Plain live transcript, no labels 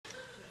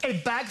A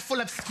bag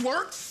full of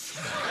squirts?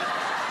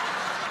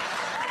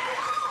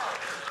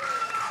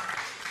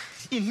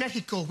 In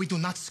Mexico, we do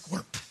not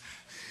squirt.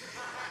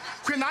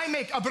 When I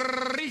make a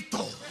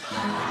burrito,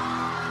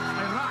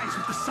 I rise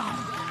with the sun.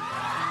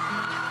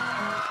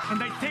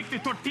 And I take the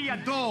tortilla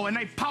dough and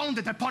I pound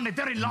it upon a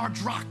very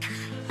large rock.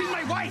 Then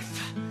my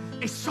wife,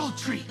 a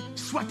sultry,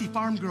 sweaty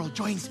farm girl,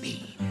 joins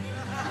me.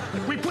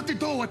 We put the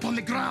dough upon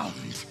the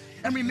ground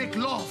and we make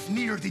love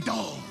near the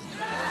dough.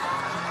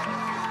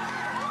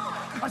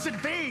 As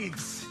it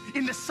bathes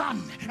in the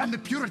sun and the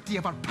purity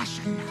of our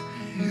passion,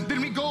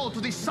 then we go to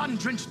the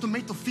sun-drenched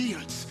tomato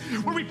fields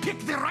where we pick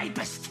the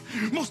ripest,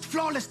 most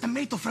flawless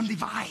tomato from the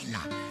vine.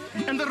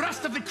 And the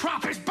rest of the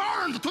crop is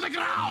burned to the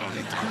ground.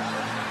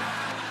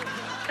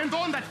 And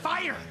on that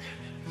fire,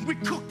 we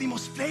cook the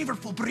most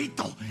flavorful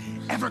burrito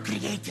ever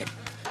created.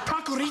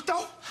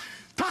 Tacorito?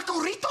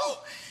 Tacorito?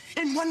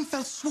 In one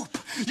fell swoop,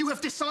 you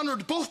have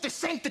dishonored both the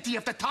sanctity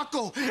of the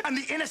taco and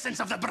the innocence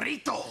of the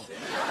burrito.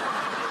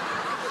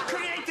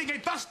 Creating a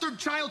bastard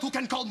child who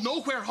can call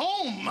nowhere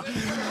home.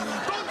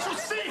 Don't you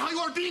see how you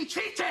are being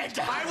cheated?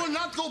 I will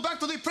not go back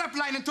to the prep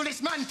line until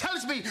this man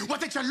tells me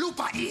what a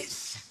chalupa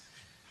is.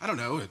 I don't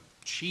know, a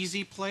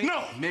cheesy plate?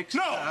 No! Mixed,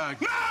 No!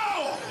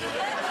 No!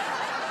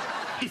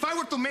 If I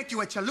were to make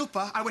you a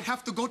chalupa, I would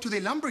have to go to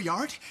the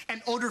lumberyard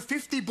and order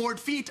 50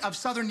 board feet of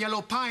southern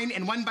yellow pine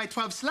and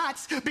 1x12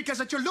 slats because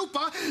a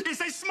chalupa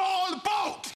is a small boat!